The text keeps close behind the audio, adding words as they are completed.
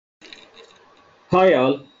Hi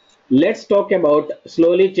all, let's talk about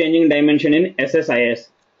slowly changing dimension in SSIS.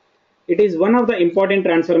 It is one of the important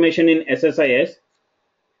transformation in SSIS.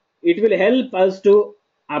 It will help us to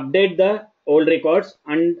update the old records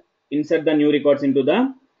and insert the new records into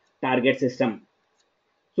the target system.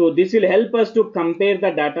 So this will help us to compare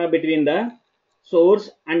the data between the source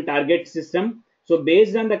and target system. So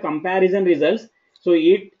based on the comparison results, so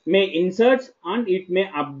it may insert and it may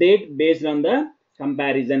update based on the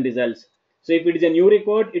comparison results. So if it is a new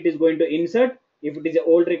record, it is going to insert. If it is an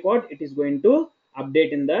old record, it is going to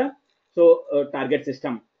update in the target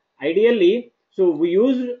system. Ideally, so we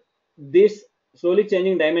use this slowly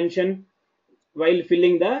changing dimension while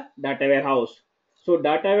filling the data warehouse. So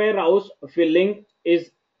data warehouse filling is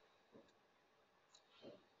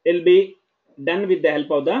will be done with the help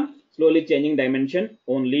of the slowly changing dimension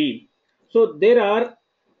only. So there are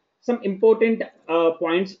some important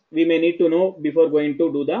points we may need to know before going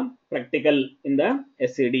to do the practical in the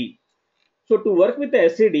SCD. So to work with the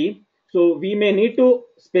SCD, so we may need to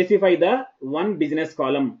specify the one business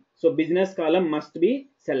column. So business column must be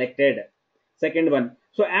selected. Second one,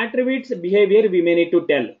 so attributes behavior we may need to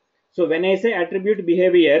tell. So when I say attribute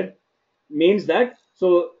behavior means that,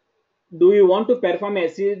 so do you want to perform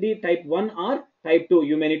SCD type 1 or type 2?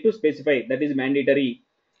 You may need to specify, that is mandatory.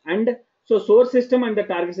 And so source system and the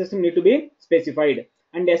target system need to be specified.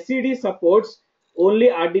 And SCD supports only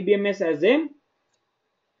RDBMS as a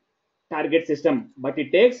target system, but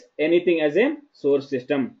it takes anything as a source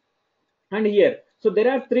system. And here, so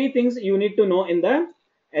there are three things you need to know in the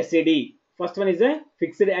SCD. First one is a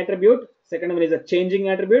fixed attribute, second one is a changing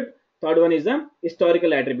attribute, third one is a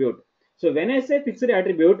historical attribute. So when I say fixed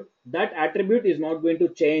attribute, that attribute is not going to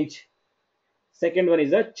change. Second one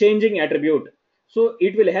is a changing attribute. So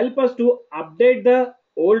it will help us to update the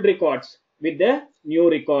old records with the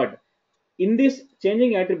new record. In this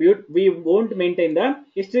changing attribute, we won't maintain the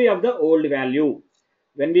history of the old value.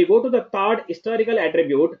 When we go to the third historical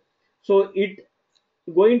attribute, so it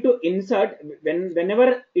going to insert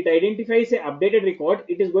whenever it identifies a updated record,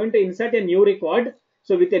 it is going to insert a new record,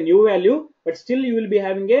 so with a new value, but still you will be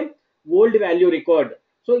having a old value record.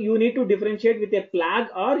 So you need to differentiate with a flag,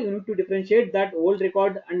 or you need to differentiate that old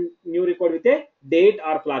record and new record with a date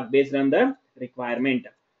or flag based on the requirement.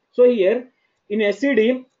 So here in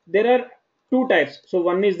SCD there are two types. So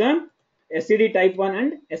one is the SCD type 1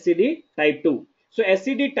 and SCD type 2. So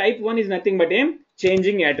SCD type 1 is nothing but a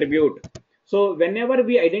changing attribute. So whenever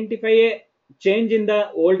we identify a change in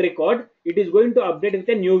the old record, it is going to update with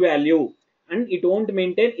a new value and it won't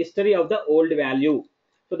maintain history of the old value.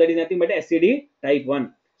 So that is nothing but SCD type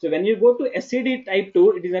 1. So when you go to SCD type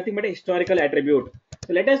 2, it is nothing but a historical attribute.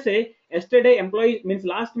 So let us say yesterday employee means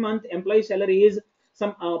last month employee salary is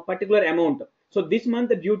some particular amount. So this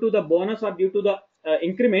month due to the bonus or due to the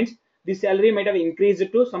increments, the salary might have increased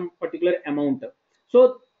to some particular amount.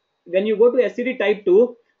 So when you go to SCD type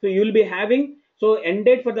 2, so you will be having so end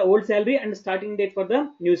date for the old salary and starting date for the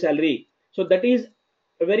new salary. So that is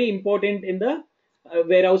very important in the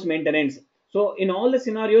warehouse maintenance. So in all the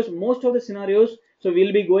scenarios, most of the scenarios, so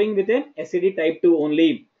we'll be going with a SCD type 2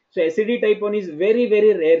 only. So SCD type 1 is very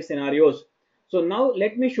rare scenarios. So now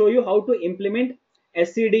let me show you how to implement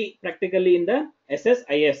SCD practically in the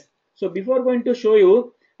SSIS. So before going to show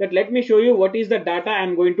you that, let me show you what is the data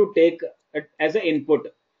I'm going to take as an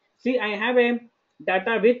input. See, I have a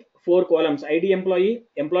data with 4 columns: ID employee,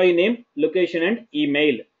 employee name, location and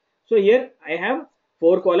email. So here I have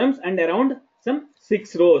 4 columns and around some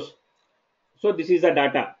 6 rows. So this is the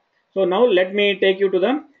data. So now let me take you to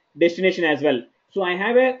the destination as well. So I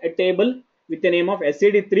have a table with the name of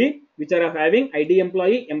SCD3, which are having ID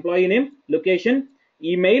employee, employee name, location,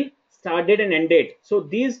 email, start date and end date. So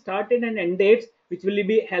these start date and end dates which will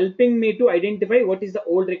be helping me to identify what is the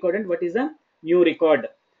old record and what is the new record.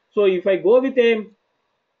 So if I go with a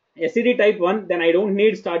SCD type 1, then I don't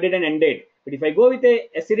need start date and end date. But if I go with a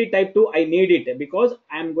SCD type 2, I need it because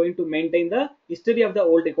I am going to maintain the history of the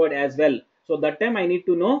old record as well. So that time I need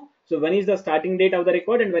to know, so when is the starting date of the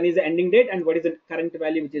record and when is the ending date and what is the current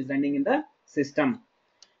value which is running in the system.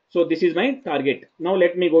 So this is my target. Now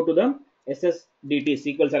let me go to the SSDT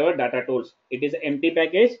SQL Server data tools. It is an empty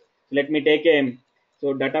package. So let me take a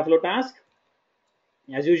data flow task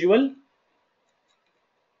as usual.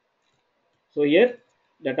 So here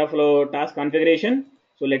data flow task configuration.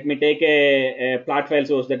 So let me take a plot file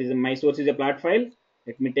source, that is my source is a plot file.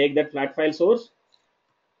 Let me take that plot file source.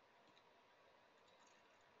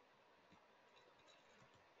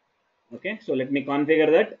 Okay, so let me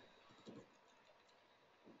configure that.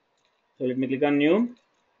 So let me click on new.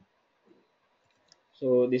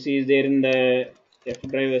 So this is there in the F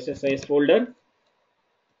drive SSIS folder.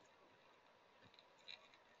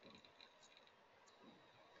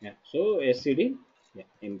 Yeah, so SCD, yeah,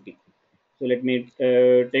 empty. So let me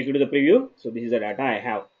take you to the preview. So this is the data I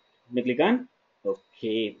have. Let me click on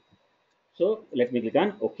OK. So let me click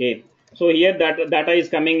on OK. So here that data is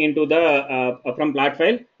coming into the from plot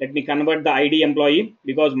file. Let me convert the ID employee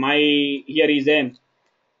because my here is a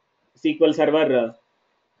SQL Server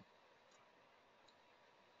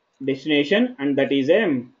destination and that is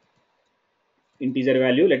a integer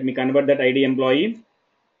value. Let me convert that ID employee.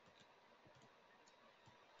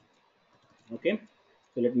 Okay.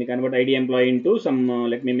 So let me convert ID employee into some.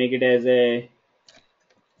 Let me make it as a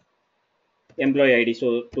employee ID.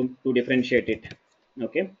 So to differentiate it.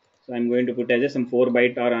 Okay. So I'm going to put as a some 4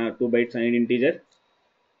 byte or 2 bytes an integer.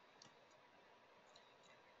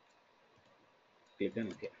 Click on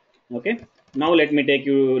OK. Okay. Now let me take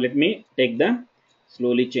the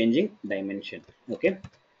slowly changing dimension. Okay.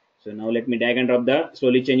 So now let me drag and drop the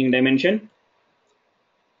slowly changing dimension.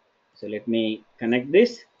 So let me connect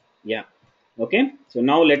this. Yeah. Okay. So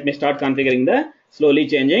now let me start configuring the slowly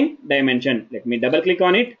changing dimension. Let me double click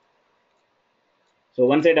on it. So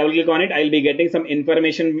once I double click on it, I'll be getting some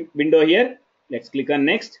information window here. Let's click on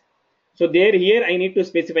next. So here I need to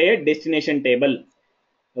specify a destination table.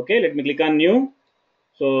 Okay, let me click on new.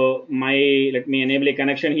 So let me enable a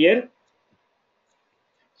connection here.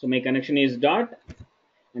 So my connection is dot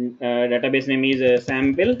and database name is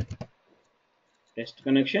sample test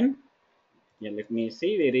connection. Yeah, let me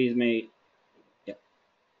see where is my, yeah,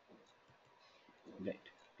 right.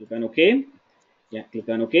 Click on OK. Yeah, click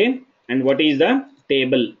on OK. And what is the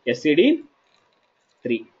table? SCD3.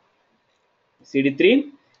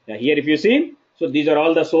 CD3. Yeah, here if you see, so these are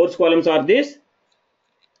all the source columns are this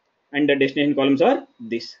and the destination columns are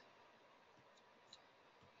this.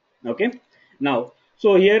 Okay. Now,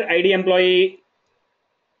 so here ID employee,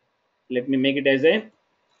 let me make it as a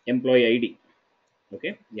employee ID.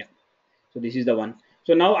 Okay. Yeah. So this is the one.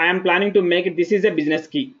 So now I am planning to make it, this is a business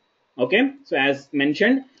key. Okay. So as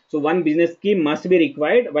mentioned, so one business key must be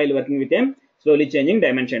required while working with them slowly changing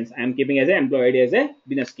dimensions. I am keeping as a employee ID as a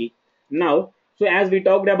business key. Now, so as we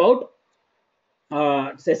talked about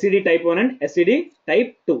SCD type 1 and SCD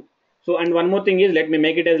type 2. So and one more thing is, let me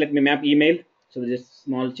make it as, let me map email. So there's a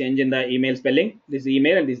small change in the email spelling, this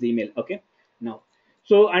email and this email. Okay. Now,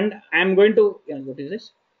 so and I'm going to, what is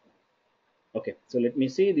this? Okay, so let me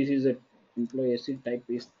see, this is a employee SCD type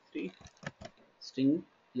is 3 string.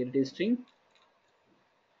 Here it is string.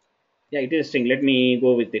 Yeah, it is string. Let me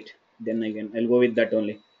go with it, then I'll go with that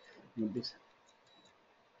only. Not this.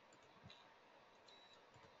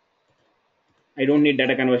 I don't need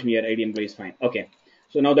data conversion here. ID employee is fine. Okay.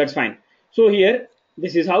 So now that's fine. So here,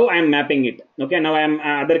 this is how I'm mapping it. Okay. Now I am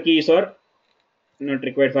other keys are not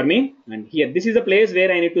required for me. And here, this is the place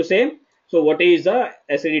where I need to say, so what is the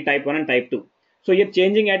SCD type 1 and type 2. So here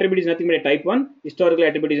changing attribute is nothing but a type 1. Historical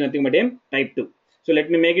attribute is nothing but a type 2. So let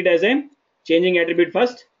me make it as a changing attribute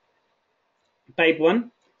first. Type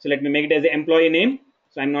 1. So let me make it as a employee name.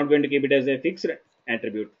 So I'm not going to keep it as a fixed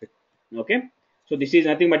attribute. Okay. So this is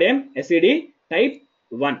nothing but a SCD type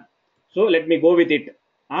 1. So let me go with it,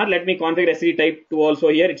 or let me configure SCD type 2 also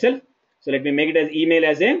here itself. So let me make it as email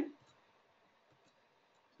as a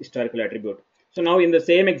historical attribute. So now in the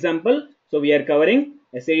same example, so we are covering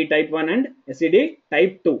SCD type 1 and SCD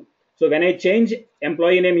type 2. So when I change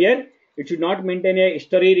employee name here, it should not maintain a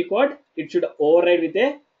history record. It should override with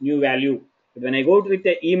a new value. But when I go with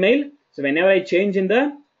the email, so whenever I change in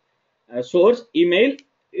the source email,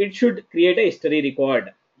 it should create a history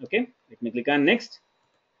record. Okay, let me click on next.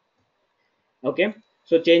 Okay,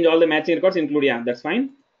 so change all the matching records include, yeah, that's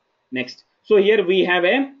fine. Next. So here we have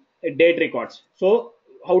a date records. So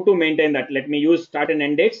how to maintain that? Let me use start and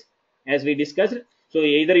end dates as we discussed. So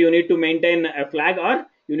either you need to maintain a flag or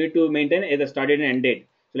you need to maintain either start date and end date.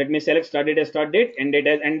 So let me select start date as start date, end date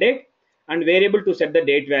as end date, and variable to set the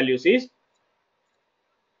date values is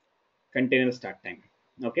container start time.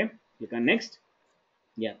 Okay, click on next.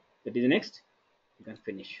 Yeah, that is next. You can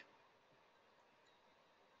finish.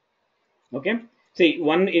 Okay, see,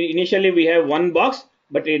 one initially we have one box,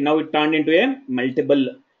 but now it turned into a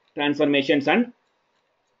multiple transformations and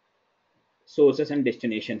sources and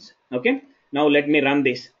destinations. Okay, now let me run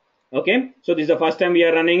this. Okay, so this is the first time we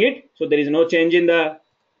are running it, so there is no change in the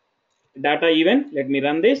data even. Let me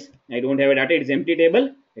run this. I don't have a data, it is empty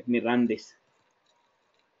table. Let me run this.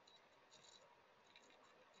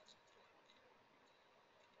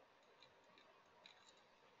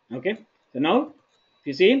 Okay, so now if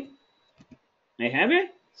you see, I have a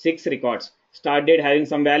 6 records. Start date having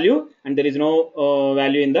some value and there is no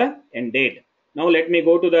value in the end date. Now let me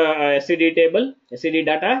go to the SCD table, SCD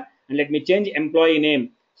data, and let me change employee name.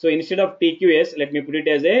 So instead of TQS, let me put it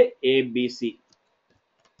as a ABC.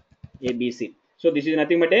 ABC. So this is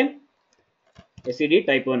nothing but a SED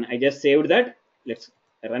type 1. I just saved that. Let's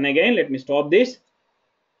run again. Let me stop this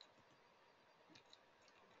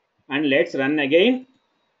and let's run again.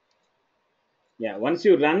 Yeah, once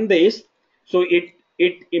you run this, so it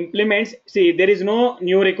implements. See, there is no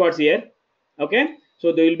new records here. Okay,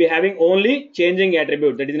 so they will be having only changing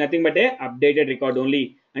attribute. That is nothing but a updated record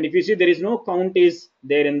only. And if you see, there is no count is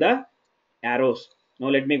there in the arrows. Now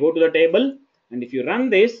let me go to the table, and if you run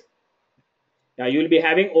this, you will be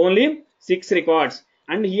having only 6 records,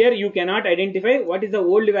 and here you cannot identify what is the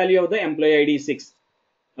old value of the employee ID 6.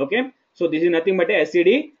 Okay, so this is nothing but a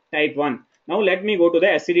SED type 1. Now let me go to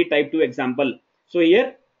the SED type 2 example. So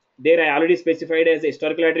here, there I already specified as a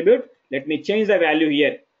historical attribute. Let me change the value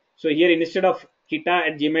here. So here, instead of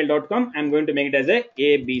kita@gmail.com, I'm going to make it as a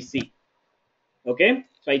ABC. Okay,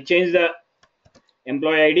 so I change the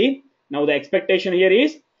employee ID. Now the expectation here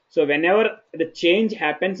is, so whenever the change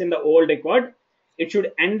happens in the old record, it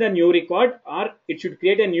should end the new record, or it should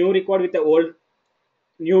create a new record with the old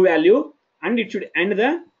new value, and it should end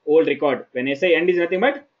the old record. When I say end is nothing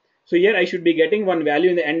but, so here I should be getting one value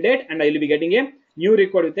in the end date, and I will be getting a new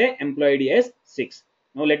record with the employee ID as 6.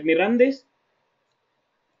 Now let me run this.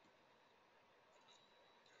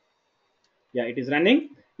 Yeah, it is running.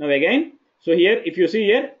 Now again, so here if you see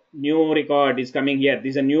here, new record is coming here.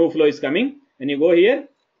 This is a new flow is coming. When you go here,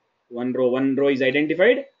 one row is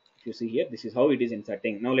identified. If you see here, this is how it is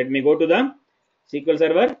inserting. Now let me go to the SQL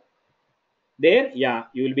Server. There, yeah,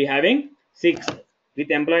 you will be having 6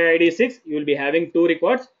 with employee ID 6. You will be having 2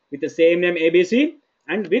 records with the same name ABC,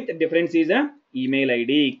 and with difference is a email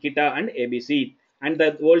ID Kita and ABC, and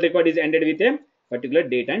the old record is ended with a particular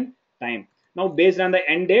date and time. Now based on the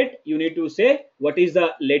end date, you need to say what is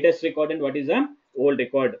the latest record and what is the old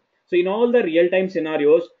record. So in all the real-time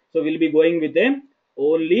scenarios, so we'll be going with them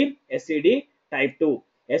only SED type 2.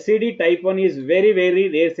 SED type 1 is very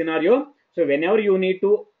rare scenario. So whenever you need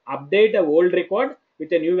to update a old record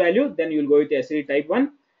with a new value, then you will go with SED type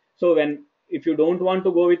 1. So if you don't want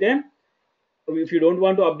to go with them, if you don't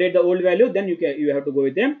want to update the old value, then you have to go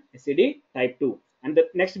with them SED type 2. And the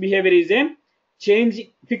next behavior is a change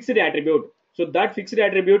fixed attribute. So that fixed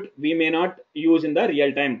attribute we may not use in the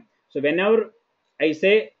real time. So whenever I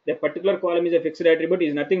say the particular column is a fixed attribute,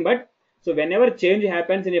 is nothing but, so whenever change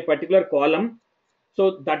happens in a particular column,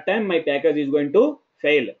 so that time my package is going to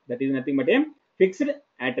fail. That is nothing but a fixed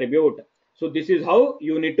attribute. So this is how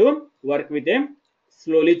you need to work with a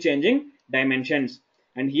slowly changing dimensions.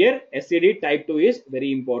 And here SED type 2 is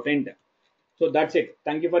very important. So that's it.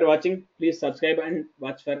 Thank you for watching. Please subscribe and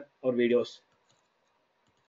watch for our videos.